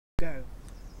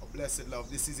Blessed love.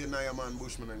 This is your Naya Man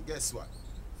Bushman, and guess what?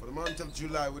 For the month of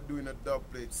July, we're doing a dub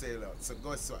plate sale out. So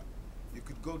guess what? You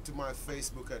could go to my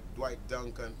Facebook at Dwight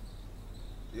Duncan,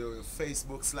 your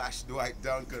Facebook/Dwight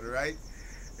Duncan, right?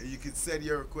 And you could send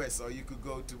your request, or you could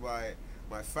go to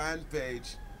my fan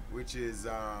page, which is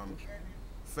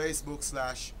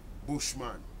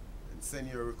Facebook/Bushman, and send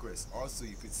your request. Also,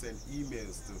 you could send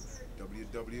emails to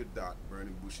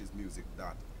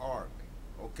www.burningbushesmusic.org.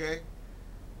 Okay?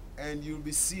 And you'll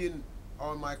be seeing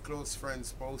all my close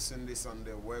friends posting this on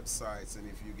their websites, and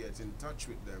if you get in touch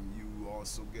with them, you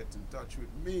also get in touch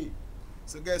with me.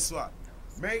 So guess what?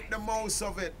 Make the most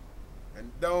of it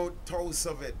and don't toast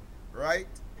of it, right?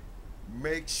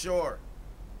 Make sure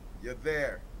you're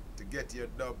there to get your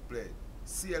dub played.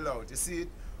 See you out. You see it?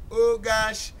 Oh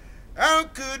gosh, how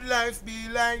could life be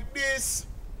like this?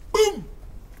 Boom!